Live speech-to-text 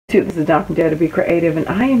This is Dawn from DaretoBeCreative, and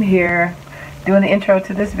I am here doing the intro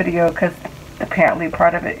to this video because apparently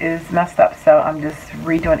part of it is messed up, so I'm just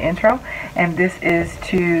redoing the intro. And this is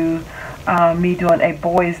to me doing a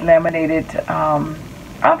boys laminated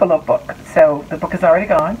envelope book. So the book is already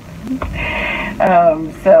gone.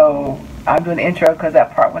 So I'm doing the intro because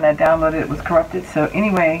that part when I downloaded it was corrupted. So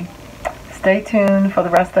anyway, stay tuned for the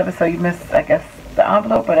rest of it so you miss, I guess, the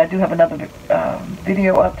envelope, but I do have another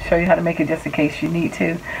video up to show you how to make it just in case you need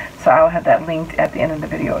to. So I'll have that linked at the end of the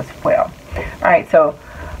video as well. Alright, so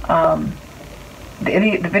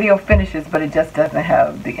the video finishes, but it just doesn't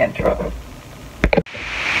have the intro.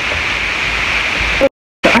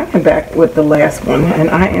 I'm back with the last one, and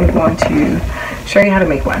I am going to show you how to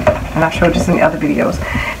make one. And I've showed this in the other videos.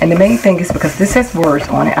 And the main thing is because this has words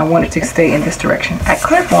on it, I want it to stay in this direction. I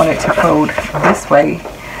could want it to fold this way,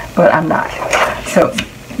 but I'm not. So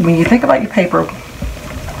when you think about your paper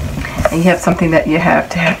and you have something that you have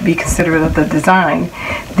to be considerate of the design,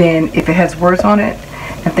 then if it has words on it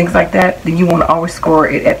and things like that, then you want to always score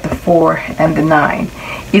it at the 4 and the 9.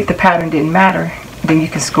 If the pattern didn't matter, then you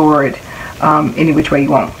can score it any which way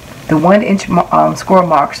you want. The 1-inch score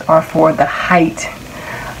marks are for the height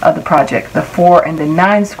of the project. The 4 and the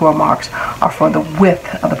 9 score marks are for the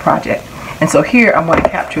width of the project. And so here I'm going to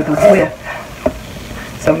capture the width.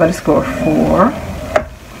 So I'm going to score 4,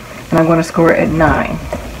 and I'm going to score it at 9,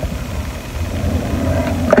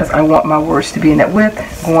 because I want my words to be in that width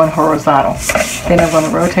going horizontal. Then I'm going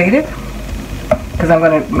to rotate it, because I'm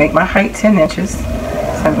going to make my height 10 inches.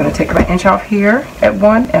 So I'm going to take my inch off here at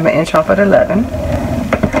 1 and my inch off at 11.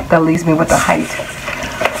 That leaves me with a height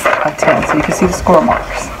of 10. So you can see the score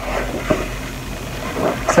marks.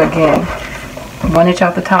 So again, 1 inch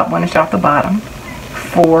off the top, 1 inch off the bottom,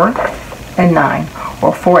 4 and 9.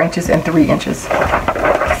 Or 4 inches and 3 inches. So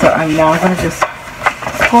I'm now going to just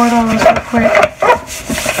score those real quick.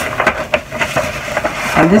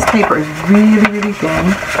 And this paper is really, really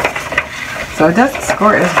thin, so it doesn't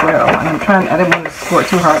score as well. And I didn't want to score it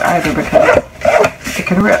too hard either because it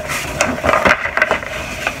can rip.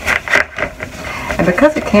 And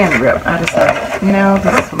because it can rip, I decided, you know,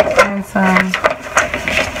 this is for my grandson.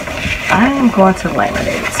 I am going to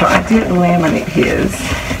laminate it. So I did laminate his,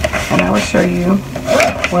 and I will show you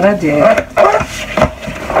what I did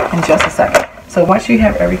in just a second. So once you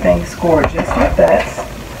have everything scored just like that,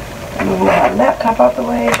 move my laptop out the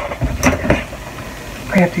way,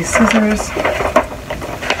 grab these scissors.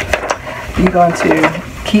 You're going to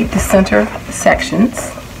keep the center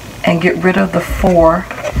sections and get rid of the 4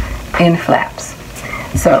 end flaps.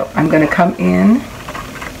 So I'm going to come in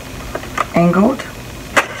angled,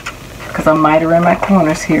 because I'm mitering my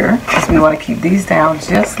corners here, because we want to keep these down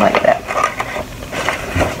just like that.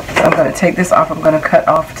 I'm going to take this off. I'm going to cut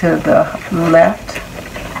off to the left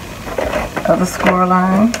of the score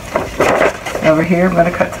line. Over here, I'm going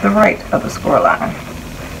to cut to the right of the score line.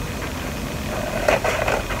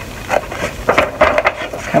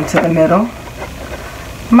 Come to the middle.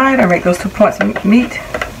 Miter, make those 2 points meet.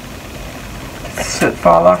 Should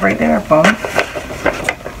fall off right there. Boom.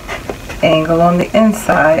 Angle on the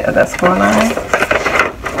inside of that score line.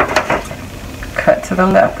 Cut to the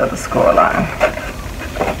left of the score line.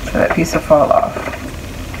 So that piece will fall off.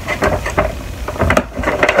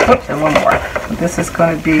 Oops, and one more. This is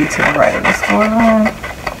going to be to the right of the score line.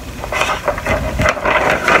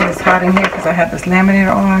 It is hot in here because I have this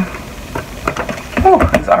laminator on. Oh,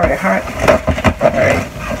 it's already hot. Alright.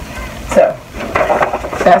 So,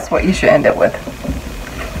 that's what you should end up with.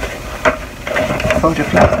 Fold your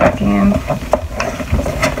flaps back in.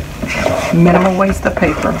 Minimal waste of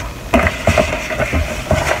paper.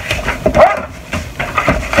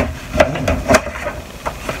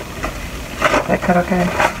 Cut okay?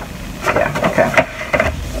 Yeah, okay.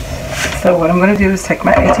 So what I'm going to do is take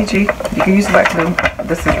my ATG. You can use black glue.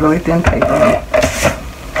 This is really thin paper.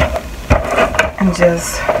 And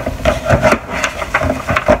just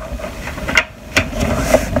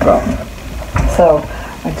boom. So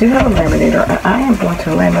I do have a laminator, and I am going to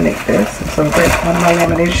laminate this. So I'm going to one of my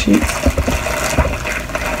laminator sheets.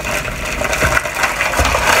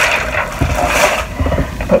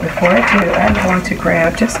 But before I do, I'm going to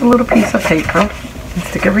grab just a little piece of paper and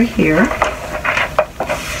stick it right here.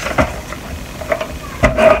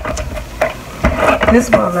 This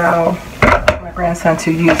will allow my grandson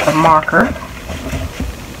to use a marker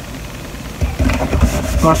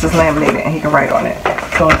once it's laminated, and he can write on it.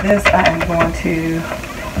 So this I am going to,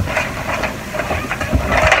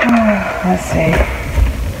 let's see.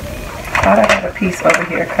 I thought I had a piece over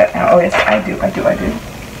here cut out. Oh yes, I do.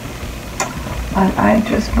 And I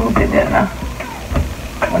just moved it, didn't I?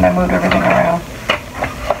 When I moved everything around.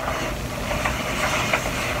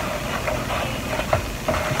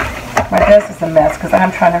 My desk is a mess because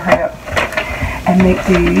I'm trying to hurry up and make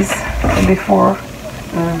these before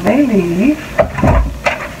they leave.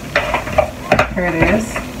 Here it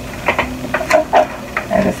is.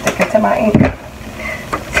 And it's sticking to my ink.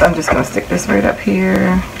 So I'm just going to stick this right up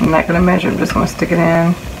here. I'm not going to measure, I'm just going to stick it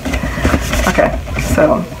in. Okay,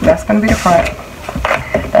 so that's going to be the front.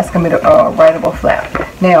 That's going to be the writable flap.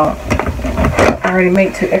 Now, I already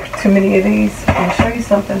made too many of these. I'll show you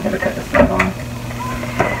something. I'm going to cut this back on.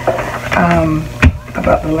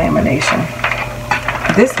 About the lamination.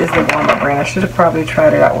 This is the Walmart brand. I should have probably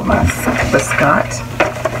tried it out with the Scott.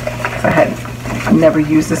 I had never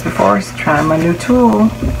used this before. Just trying my new tool.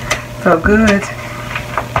 Felt good.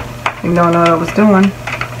 You don't know what I was doing.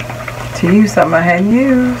 To use something I hadn't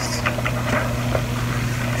used.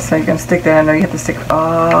 So you're going to stick that. I know you have to stick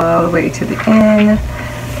all the way to the end.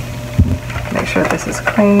 Make sure this is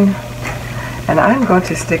clean. And I'm going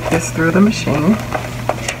to stick this through the machine.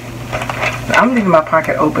 I'm leaving my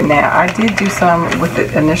pocket open now. I did do some with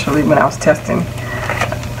it initially when I was testing.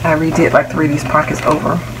 I redid like 3 of these pockets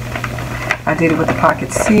over. I did it with the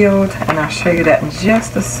pocket sealed, and I'll show you that in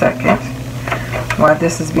just a second while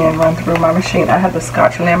this is being run through my machine. I have the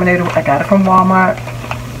Scotch laminator. I got it from Walmart,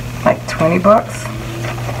 like 20 bucks.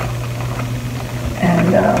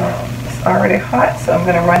 And it's already hot, so I'm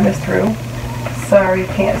going to run this through. Sorry you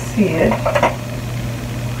can't see it.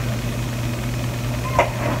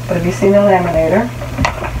 But if you've seen the laminator,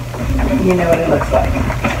 you know what it looks like.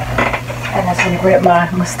 And that's going to grab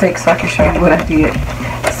my mistakes so I can show you what I did.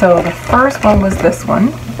 So the first one was this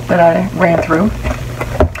one that I ran through.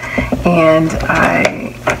 And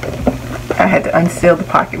I had to unseal the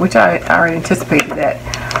pocket, which I already anticipated that.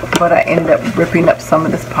 But I ended up ripping up some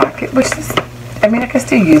of this pocket, which is, I mean, I can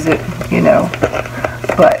still use it, you know.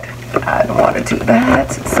 But I don't want to do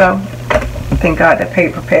that. So thank God that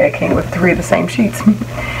paper pad came with 3 of the same sheets.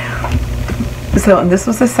 So, and this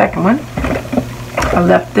was the second one. I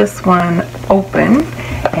left this one open,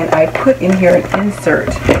 and I put in here an insert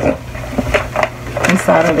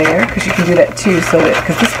inside of there, because you can do that too, so that,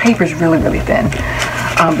 because this paper is really, really thin.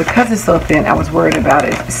 Because it's so thin, I was worried about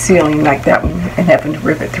it sealing like that one and having to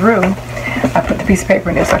rip it through. I put the piece of paper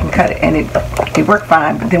in there so I can cut it, and it worked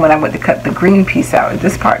fine. But then when I went to cut the green piece out,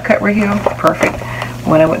 this part cut right here, perfect.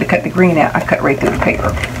 When I went to cut the green out, I cut right through the paper.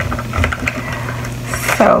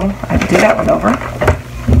 So I did that one over.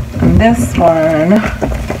 And this one,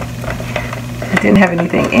 it didn't have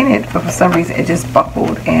anything in it, but for some reason it just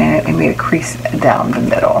buckled and it made a crease down the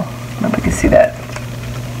middle. Maybe you can see that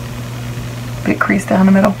big crease down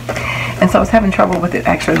the middle. And so I was having trouble with it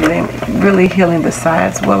actually really healing the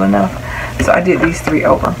sides well enough. So I did these 3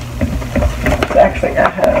 over. So actually I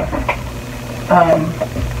have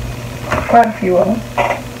quite a few of them.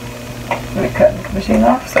 Let me cut the machine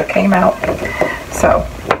off so it came out. So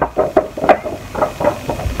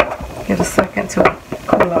give it a second to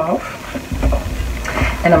cool off.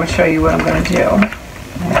 And I'm going to show you what I'm going to do.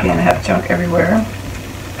 And again, I have junk everywhere.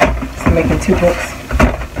 So I'm making 2 books.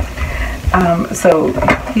 So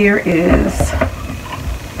here is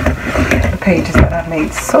the pages that I've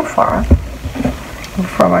made so far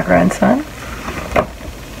for my grandson.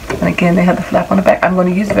 And again, they have the flap on the back. I'm going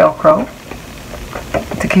to use Velcro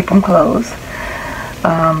to keep them closed.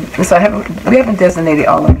 So we haven't designated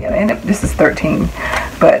all of them yet. And this is 13,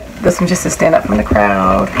 but this one just to stand up from the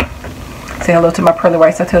crowd, say hello to my pearly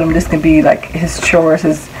whites. I told him this can be like his chores,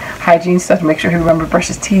 his hygiene stuff, to make sure he remembers to brush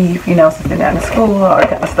his teeth, you know, since they're not in school, all that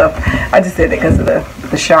kind of stuff. I just said it because of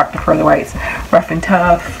the shark, the pearly whites. Rough and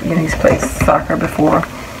tough, you know, he's played soccer before.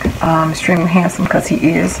 Extremely handsome, because he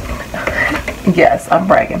is. Yes, I'm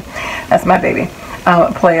bragging. That's my baby.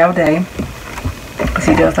 Play all day, because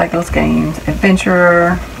he does like those games.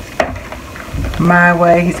 Adventurer, My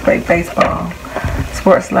Way, he's played baseball.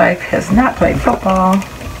 Sports Life, has not played football.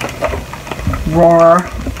 Roar,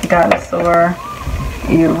 Dinosaur,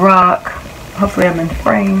 You Rock, Hopefully I'm in the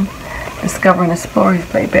Frame, Discover and Explore, he's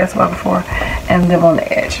played basketball before, and Live on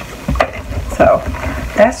the Edge. So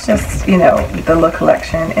that's just, you know, the little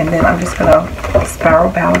collection, and then I'm just gonna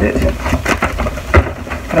spiral bound it.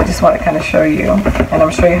 But I just want to kind of show you, and I'm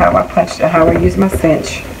gonna show you how I punched and how I use my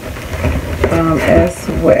cinch as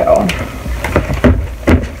well.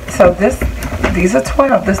 So these are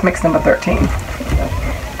 12. This makes number 13.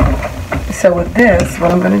 So with this,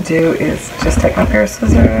 what I'm going to do is just take my pair of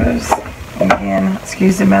scissors. And again,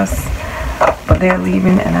 excuse the mess, but they're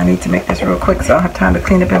leaving, and I need to make this real quick so I don't have time to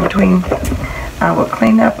clean up in between. I will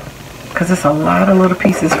clean up, because it's a lot of little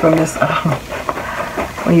pieces from this.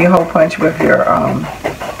 When you hole punch with your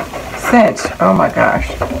cinch, oh my gosh,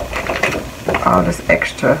 all this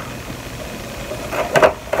extra.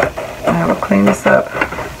 I will clean this up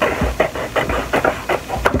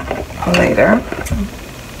later.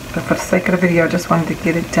 But for the sake of the video, I just wanted to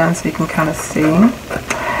get it done so you can kind of see.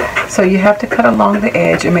 So you have to cut along the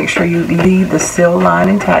edge and make sure you leave the seal line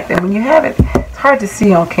intact. And when you have it, it's hard to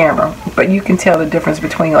see on camera, but you can tell the difference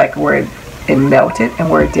between like where it melted and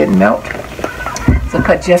where it didn't melt. So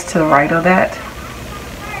cut just to the right of that.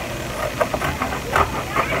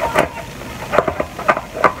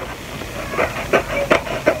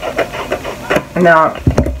 Now,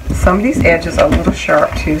 some of these edges are a little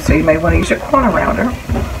sharp too, so you may want to use your corner rounder.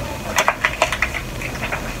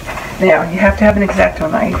 Now, you have to have an X-Acto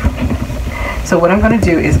knife. So what I'm going to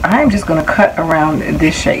do is I'm just going to cut around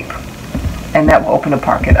this shape, and that will open the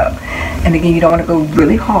pocket up. And again, you don't want to go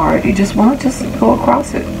really hard. You just want to just go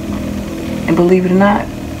across it. And believe it or not,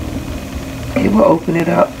 it will open it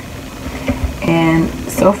up. And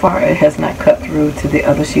so far, it has not cut through to the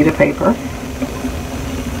other sheet of paper.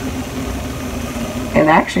 And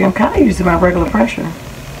actually, I'm kind of using my regular pressure.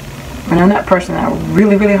 And I'm not pressing out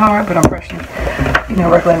really, really hard, but I'm pressing, you know,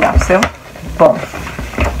 regular enough. So, boom.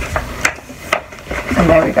 And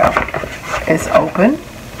there we go. It's open.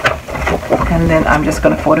 And then I'm just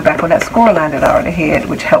going to fold it back on that score line that I already had,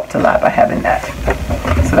 which helped a lot by having that.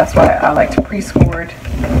 So that's why I like to pre-score it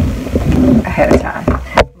ahead of time.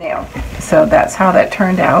 Now, so that's how that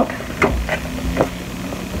turned out.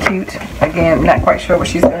 Cute. Again, not quite sure what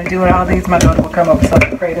she's going to do with all these. My daughter will come up with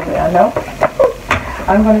something creative that I know.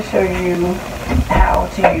 I'm going to show you how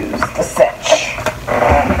to use the cinch.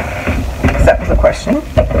 That was a question.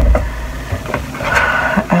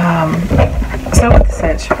 So with the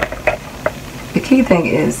cinch, the key thing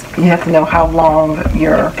is you have to know how long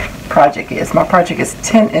your project is. My project is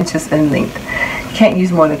 10 inches in length. You can't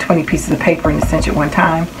use more than 20 pieces of paper in the cinch at one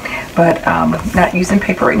time. But I'm not using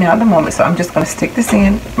paper right now at the moment, so I'm just going to stick this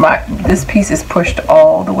in. This piece is pushed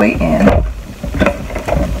all the way in.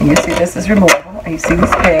 And you see this is removable. And you see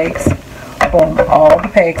these pegs. Boom, all the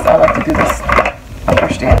pegs. I like to do this. I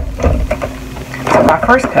pushed in. So my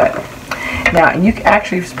first cut. Now, and you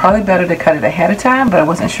actually, it's probably better to cut it ahead of time, but I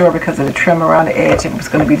wasn't sure because of the trim around the edge. It was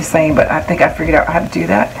going to be the same, but I think I figured out how to do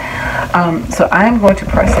that. So I'm going to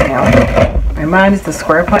press down. And mine is the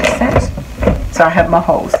square punch cinch. So I have my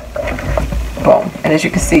holes. Boom. And as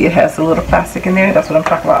you can see, it has a little plastic in there. That's what I'm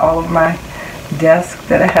talking about. All of my desk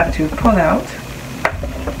that I have to pull out.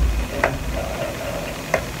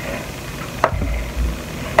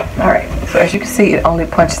 Alright. So as you can see, it only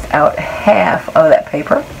punches out half of that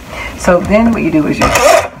paper. So then what you do is you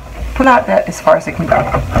pull out that as far as it can go.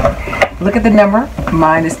 Look at the number.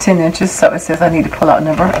 Mine is 10 inches. So it says I need to pull out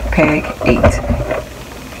number peg 8.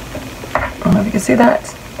 I don't know if you can see that.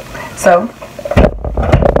 So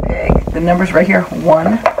the numbers right here,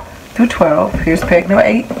 1 through 12. Here's peg number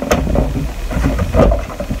 8.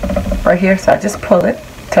 Right here, so I just pull it,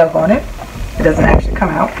 tug on it. It doesn't actually come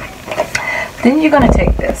out. Then you're going to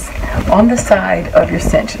take this. On the side of your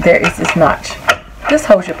cinch, there is this notch. This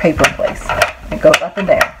holds your paper in place. It goes up and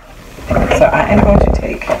down. So I am going to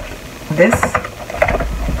take this,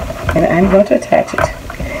 and I'm going to attach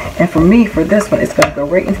it. And for me, for this one, it's going to go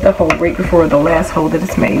right into the hole right before the last hole that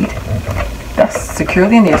it's made. That's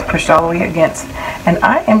securely in there. It's pushed all the way against. And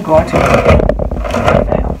I am going to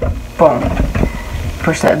boom,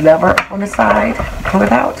 push that lever on the side, pull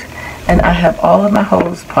it out, and I have all of my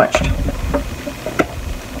holes punched.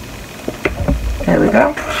 There we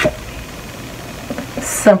go.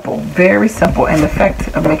 Simple, very simple, and the effect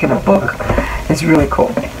of making a book is really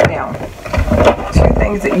cool. Now, 2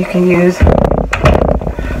 things that you can use.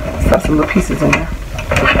 Saw some little pieces in there.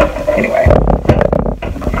 Anyway,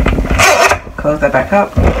 close that back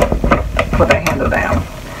up, put that handle down.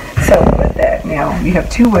 So with that, now you have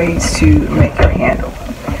 2 ways to make your handle.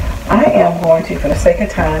 I am going to, for the sake of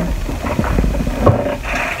time,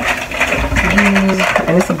 use,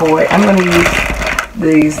 and it's a boy, I'm going to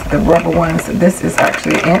use the rubber ones. This is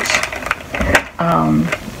actually 1 inch.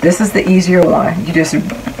 This is the easier one. You just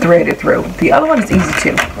thread it through. The other one is easy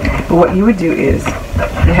too. But what you would do is,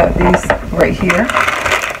 you have these right here.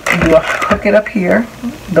 You will hook it up here,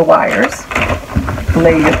 the wires,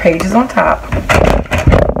 lay your pages on top,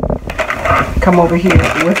 come over here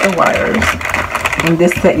with the wires, and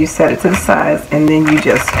this set you set it to the size, and then you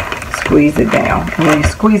just squeeze it down. And when you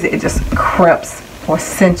squeeze it, it just crimps or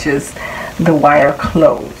cinches the wire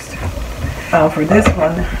closed. For this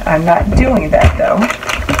one, I'm not doing that though,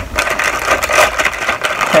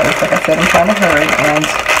 because like I said, I'm trying to hurry, and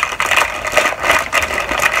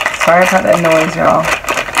sorry about that noise, y'all.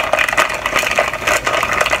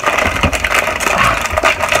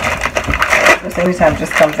 This every time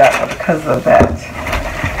just comes out because of that.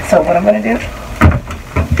 So what I'm going to do,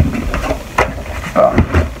 boom.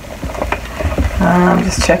 I'm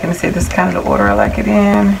just checking to see if this is kind of the order I like it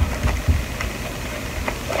in.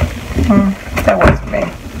 That works for me.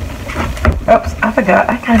 Oops, I forgot.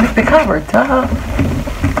 I gotta make the cover. Duh.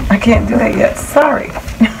 I can't do that yet. Sorry.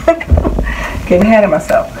 Getting ahead of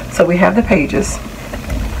myself. So we have the pages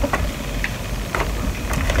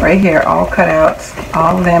right here, all cut out,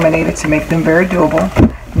 all laminated to make them very doable.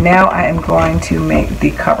 Now I am going to make the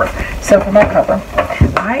cover. So for my cover,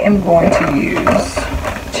 I am going to use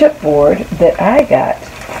chipboard that I got.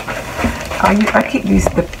 I keep these.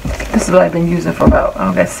 This is what I've been using for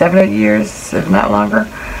about 7 or 8 years, if not longer.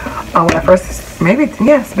 When I first, maybe,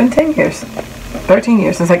 yeah, it's been 10 years, 13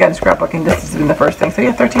 years since I got in scrapbooking. This has been the first thing. So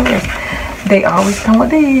yeah, 13 years. They always come with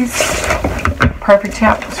these. Perfect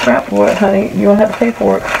scrapboard, honey. You don't have to pay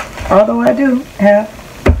for it. Although I do have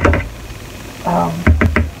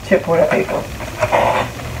chipboard I pay for.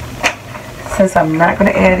 Since I'm not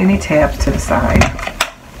going to add any tabs to the side,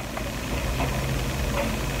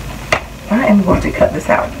 I am going to cut this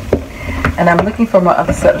out. And I'm looking for my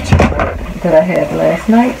other set of chipboard that I had last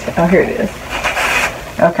night. Oh, here it is.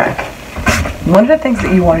 Okay. One of the things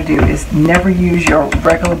that you want to do is never use your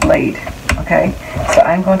regular blade. Okay, so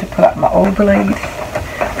I'm going to put out my old blade.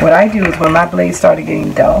 What I do is when my blade started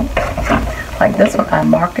getting dull, like this one, I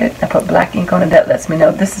mark it. I put black ink on it. That lets me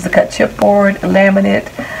know this is a cut chipboard, laminate,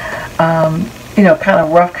 you know, kind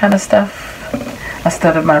of rough kind of stuff,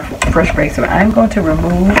 instead of my fresh blade. So I'm going to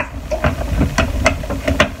remove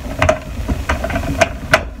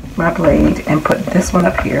my blade and put this one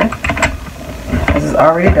up here. This is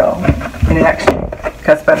already dull, and it actually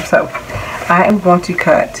cuts better. So I am going to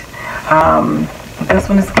cut. This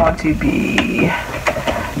one is going to be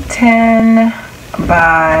 10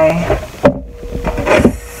 by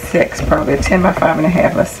 6, probably 10 by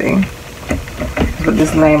 5.5. Let's see. With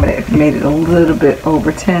this laminate, made it a little bit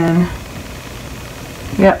over 10.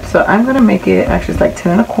 Yep. So I'm going to make it. Actually, it's like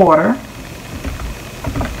 10 1/4.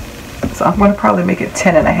 So I'm going to probably make it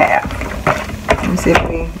 10 1/2. Let me see if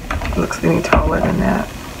it looks any taller than that.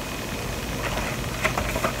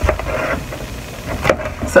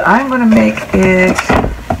 So I'm going to make it,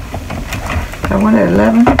 I want it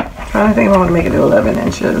 11. I'm trying to think if I want to make it 11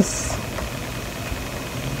 inches.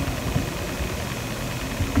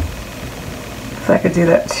 So I could do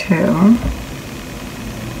that too.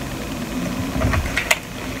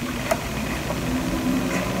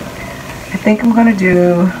 I think I'm going to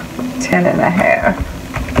do 10 1/2.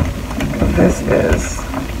 This is,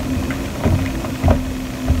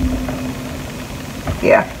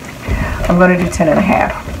 yeah. I'm going to do 10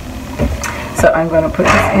 1/2. So I'm going to put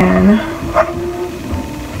this in.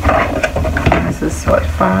 This is what,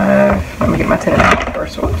 5. Let me get my 10 1/2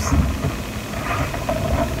 first. Whoops.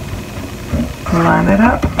 Line it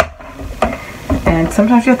up. And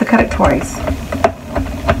sometimes you have to cut it twice.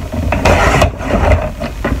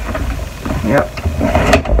 Yep.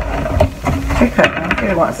 Okay, cut. I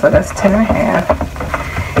get it once. So that's 10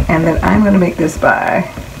 1/2. And then I'm going to make this by.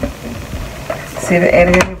 See if it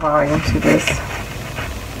added any volume to this.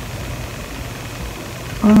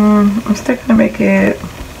 I'm still gonna make it.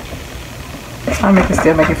 I'll make it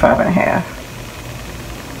still make it 5 1/2.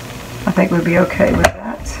 I think we'll be okay with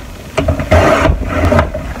that.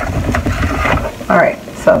 All right,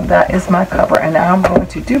 so that is my cover, and now I'm going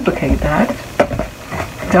to duplicate that.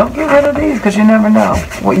 Don't get rid of these because you never know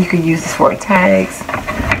what you can use this for. Tags,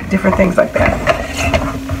 different things like that.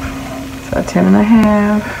 So 10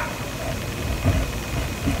 1/2.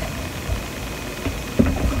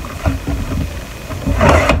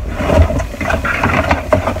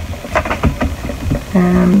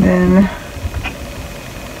 And then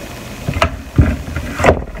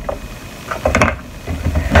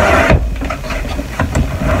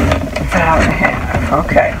about 1/2.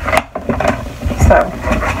 Okay. So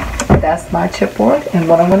that's my chipboard, and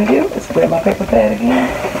what I'm going to do is wear my paper pad again.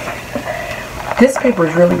 This paper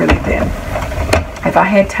is really, really thin. If I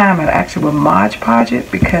had time, I'd actually would Mod Podge it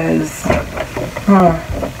because,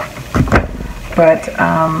 but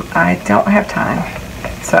I don't have time.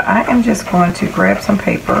 So I am just going to grab some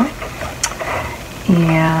paper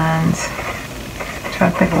and try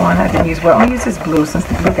to think of one I didn't use. Well, I'm going to use this blue since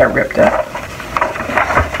the blue got ripped up.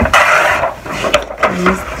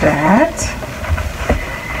 Use that.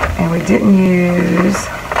 And we didn't use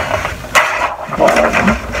gold.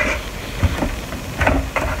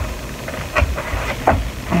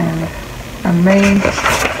 And I made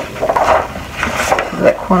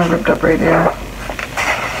that corner ripped up right there.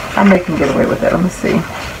 I may can get away with it. Let me see.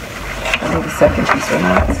 I need a second piece or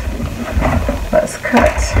not. Let's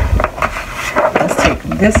cut. Let's take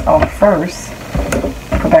this off first.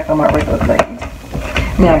 Put back on my regular blade.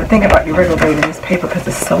 Now the thing about the regular grade in this paper, because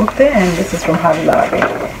it's so thin, this is from Hobby Lobby,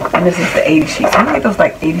 and this is the 80 sheets. I made those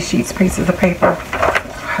like 80 sheets pieces of paper.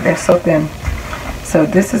 They're so thin. So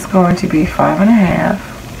this is going to be 5.5,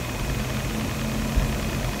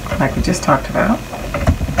 like we just talked about.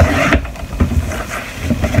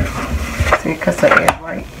 See, it cuts that edge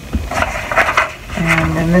right.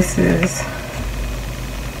 And then this is,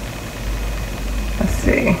 let's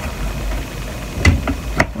see,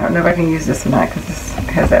 I don't know if I can use this or not because this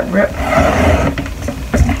has that rip.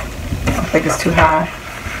 I think it's too high.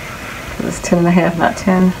 It's 10.5, not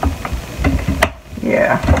 10.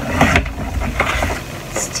 Yeah.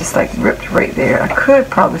 It's just like ripped right there. I could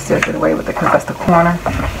probably still get away with it because that's the corner.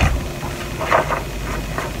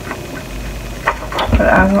 But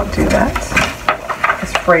I won't do that.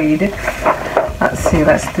 It's frayed. Let's see,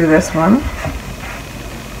 let's do this one.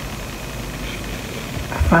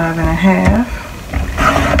 5.5.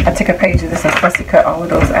 I took a page of this and fussy cut all of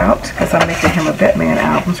those out because I'm making him a Batman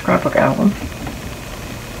album, scrapbook album.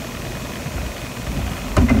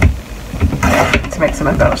 To make some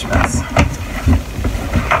embellishments.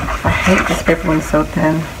 I hate this paper when it's so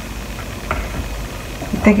thin.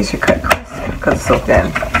 You think it should cut crisp because it's so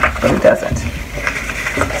thin, but it doesn't.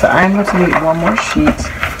 So I'm going to need one more sheet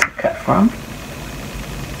to cut from.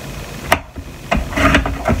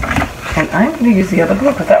 And I'm going to use the other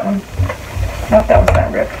blue because that one, nope, that one's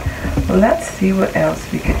not ripped. Let's see what else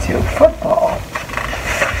we could do. Football.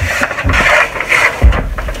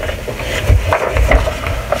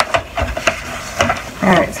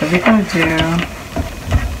 Alright, so we're going to do,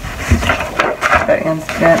 that end's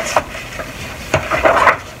bent. So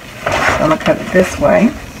I'm going to cut it this way.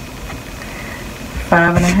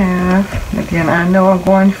 5.5. Again, I know I'm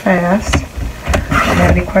going fast. If you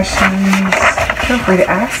have any questions, feel free to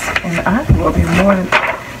ask, and I will be more than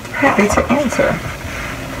happy to answer.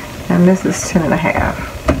 And this is 10.5.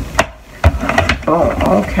 Boom,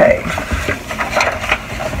 okay.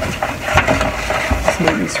 Let's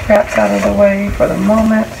move these scraps out of the way for the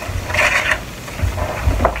moment.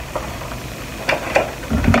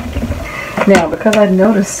 Now, because I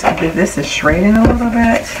noticed that this is shredding a little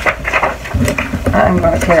bit, I'm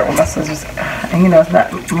going to clear it with my scissors. And you know, it's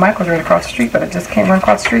not Michael's right across the street, but I just can't run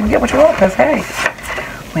across the street and get what you want because, hey,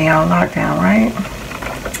 we all locked down, right?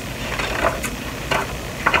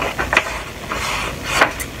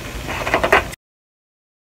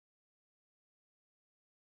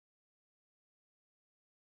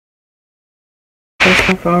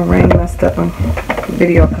 My phone ring messed up on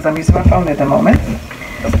video because I'm using my phone at the moment.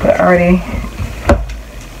 But I already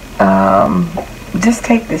just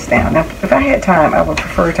take this down. Now, if I had time, I would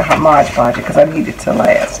prefer to Mod Podge it because I need it to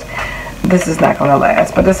last. This is not going to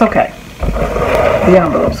last, but it's okay. The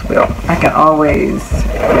envelopes will. I can always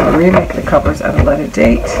remake the covers at a later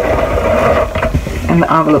date, and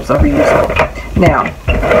the envelopes are reusable. Now,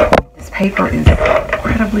 this paper is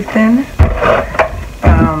incredibly thin.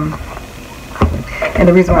 And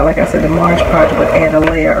the reason why, like I said, the Mod Podge would add a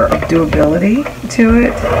layer of durability to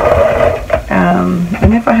it.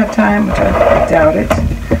 And if I have time, which I doubt it,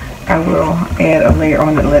 I will add a layer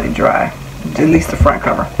on it and let it dry. At least the front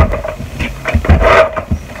cover.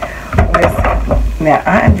 Now,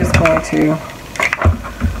 I am just going to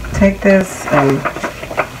take this and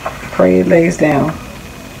pray it lays down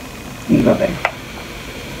evenly.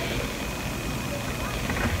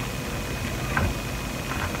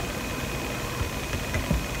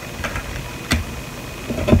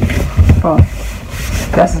 Boom.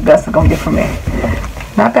 That's the best it's going to get from me.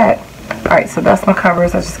 Not bad. Alright, so that's my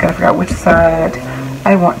covers. I just got to figure out which side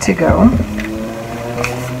I want to go.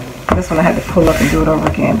 This one I had to pull up and do it over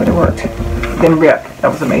again, but it worked. Then rip.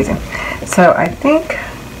 That was amazing. So I think,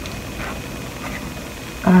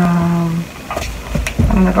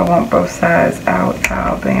 I don't know if I want both sides out.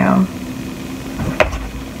 Bam.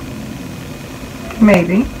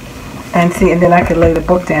 Maybe. And see, and then I could lay the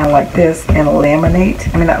book down like this and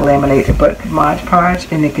laminate. I mean, not laminate it, but Mod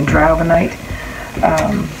Podge, and it can dry overnight.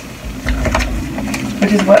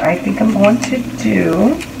 Which is what I think I'm going to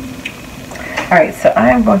do. Alright, so I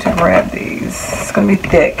am going to grab these. It's going to be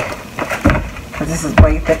thick, because this is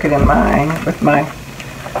way thicker than mine with my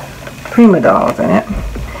Prima dolls in it.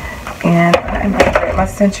 And I'm going to grab my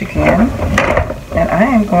cinch again, and I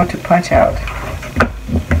am going to punch out.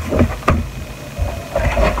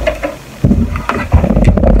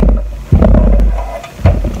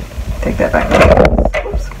 Take that back.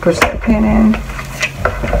 Oops, push the pin in.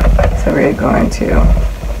 So we're going to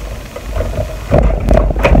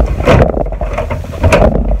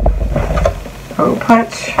hole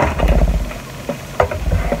punch.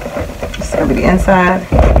 This is going to be the inside.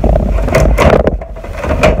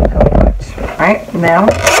 Hole punch. Alright, now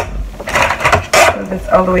put this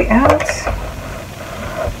all the way out.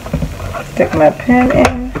 Stick my pen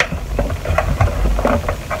in.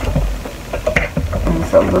 And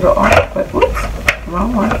it's a little off, but whoops,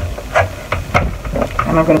 wrong one.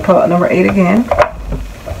 And I'm going to pull out number 8 again.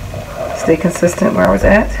 Stay consistent where I was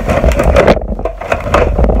at.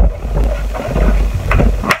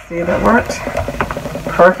 Let's see if that worked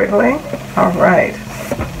perfectly. Alright.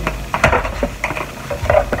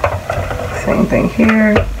 Same thing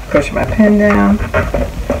here. Push my pen down.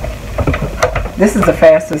 This is the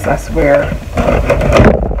fastest, I swear.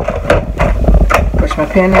 Push my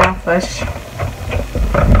pen down, flush.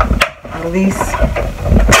 Release.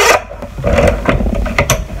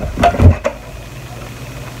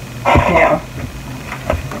 Now,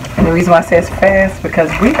 and the reason why I say it's fast because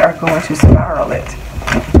we are going to spiral it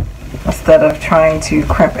instead of trying to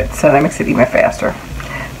crimp it, so that makes it even faster.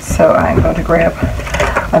 So I'm going to grab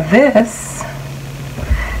this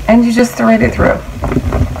and you just thread it through.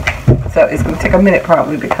 So it's going to take a minute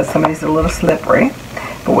probably because some of these are a little slippery,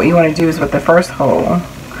 but what you want to do is with the first hole,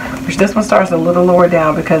 which this one starts a little lower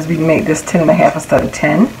down because we made this 10.5 instead of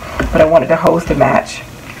 10, but I wanted the holes to match,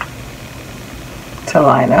 to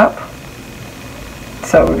line up.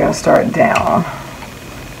 So we're going to start down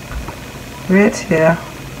right here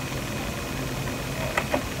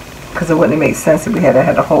because it wouldn't have made sense if we had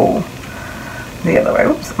had a hole the other way.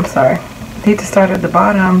 Oops, I'm sorry. Need to start at the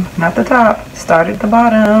bottom, not the top. Start at the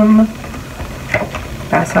bottom.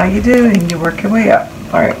 That's how you do it, and you work your way up.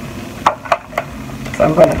 Alright. So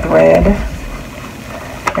I'm going to thread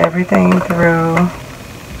everything through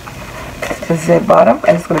the zip bottom,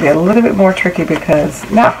 and it's going to be a little bit more tricky because,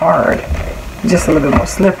 not hard, just a little bit more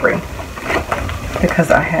slippery because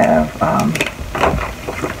I have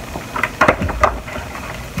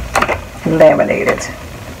laminated.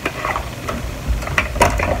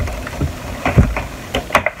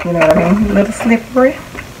 You know what I mean? A little slippery.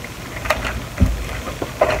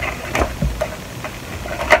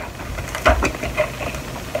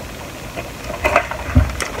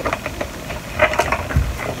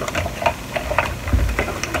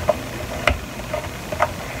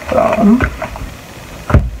 So,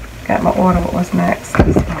 got my order. What was next? I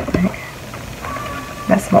think.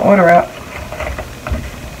 That's my order up.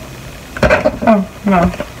 Oh, no.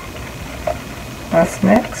 That's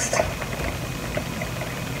next.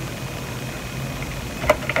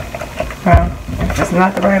 Well, if it's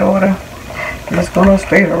not the right order, it's going to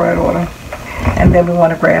stay the right order. And then we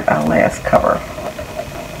want to grab our last cover.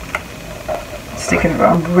 Sticking it,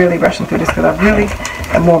 I'm really rushing through this because I really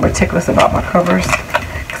am more meticulous about my covers.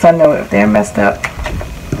 Because I know if they're messed up,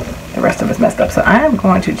 the rest of it's messed up. So I am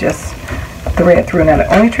going to just thread through. Now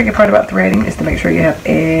the only tricky part about threading is to make sure you have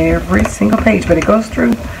every single page, but it goes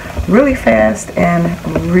through really fast and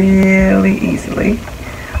really easily.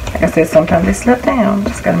 Like I said, sometimes they slip down.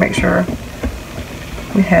 Just got to make sure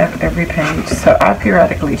we have every page. So I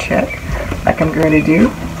periodically check, like I'm going to do.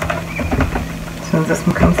 As soon as this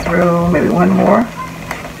one comes through, maybe one more,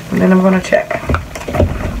 and then I'm going to check.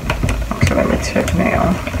 So let me check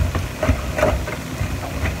now.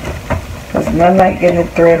 Because none like getting it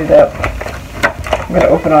threaded up. I'm going to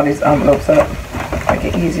open all these envelopes up, make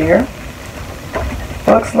it easier.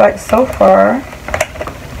 Looks like so far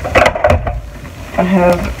I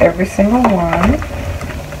have every single one.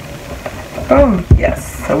 Boom.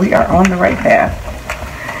 Yes. So we are on the right path.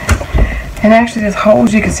 And actually there's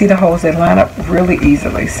holes. You can see the holes that line up really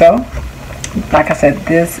easily. So, like I said,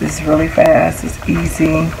 this is really fast. It's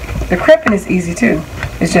easy. The crimping is easy too.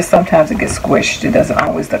 It's just sometimes it gets squished. It doesn't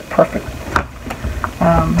always look perfect,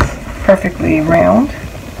 perfectly round.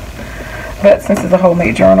 But since it's a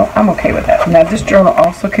homemade journal, I'm okay with that. Now this journal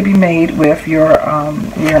also could be made with your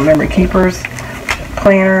memory keepers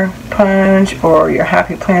planner punch or your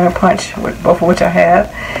happy planner punch, with both of which I have.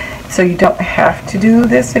 So you don't have to do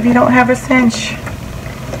this if you don't have a cinch.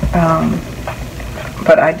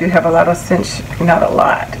 But I do have a lot of cinch, not a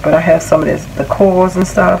lot, but I have some of this, the cores and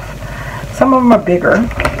stuff. Some of them are bigger.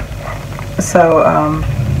 So,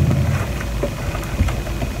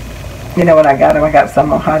 you know, when I got them, I got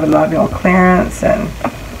some on Hobby Lobby on clearance and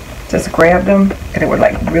just grabbed them. And they were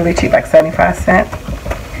like really cheap, like 75 cents.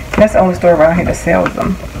 And that's the only store around here that sells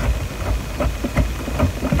them.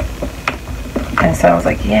 And so I was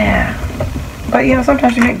like, yeah. But you know,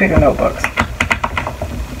 sometimes you make bigger notebooks.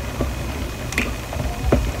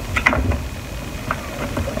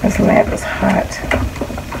 This lamp is hot.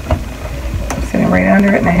 I'm sitting right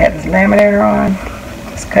under it, and I had this laminator on.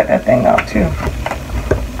 Just cut that thing off too.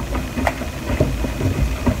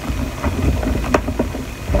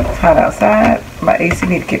 It's hot outside. My AC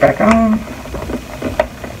need to get back on.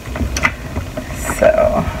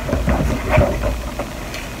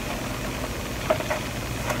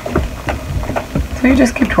 So you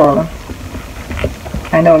just keep twirling.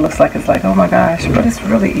 I know it looks like it's like, oh my gosh, but it's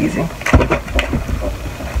really easy.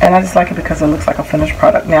 And I just like it because it looks like a finished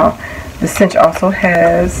product. Now, the cinch also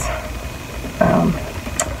has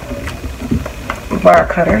wire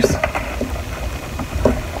cutters.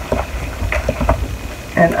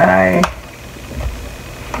 And I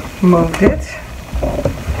moved it.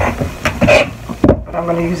 But I'm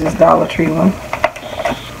going to use this Dollar Tree one.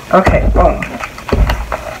 Okay, boom.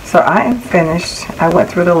 So I am finished. I went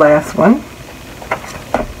through the last one.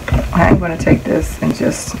 I'm going to take this and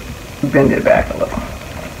just bend it back a little.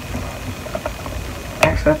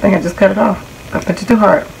 Actually, I think I just cut it off. I put it too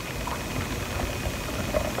hard.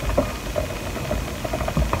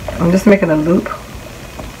 I'm just making a loop.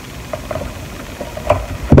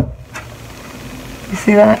 You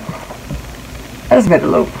see that? I just made a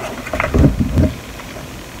loop.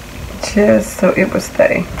 Just so it will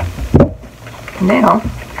stay. Now,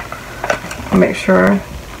 make sure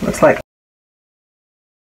it looks like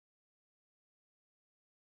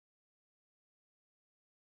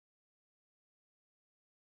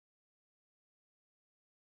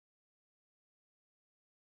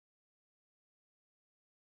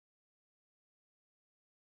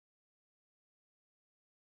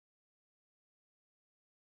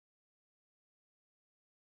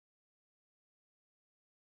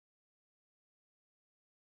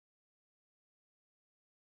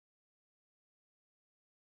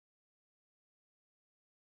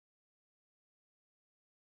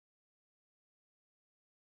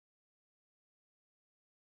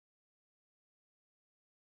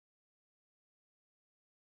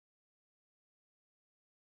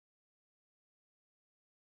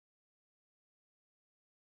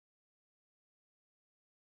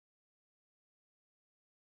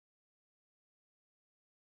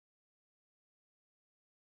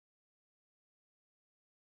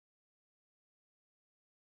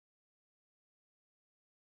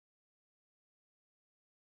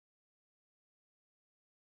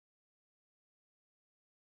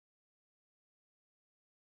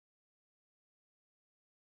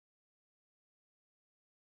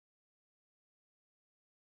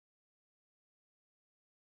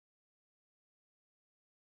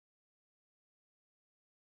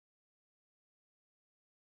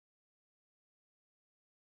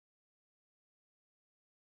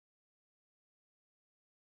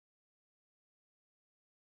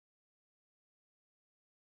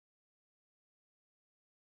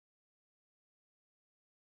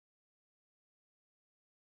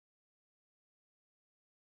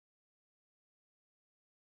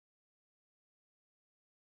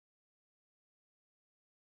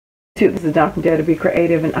this is Dr.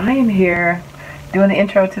 DaretoBeCreative, and I am here doing the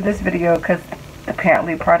intro to this video because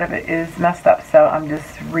apparently part of it is messed up, so I'm just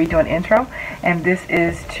redoing intro. And this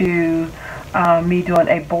is to me doing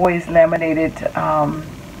a boys laminated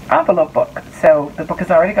envelope book. So the book is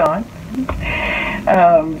already gone.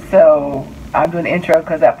 So I'm doing the intro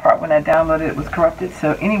because that part when I downloaded it was corrupted.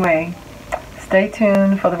 So anyway, stay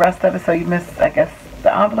tuned for the rest of it so you miss, I guess,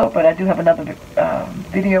 the envelope, but I do have another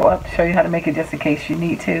video up to show you how to make it just in case you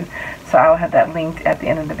need to. So I'll have that linked at the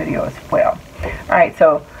end of the video as well. Alright,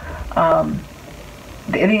 so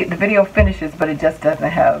the video finishes, but it just doesn't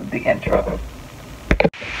have the intro.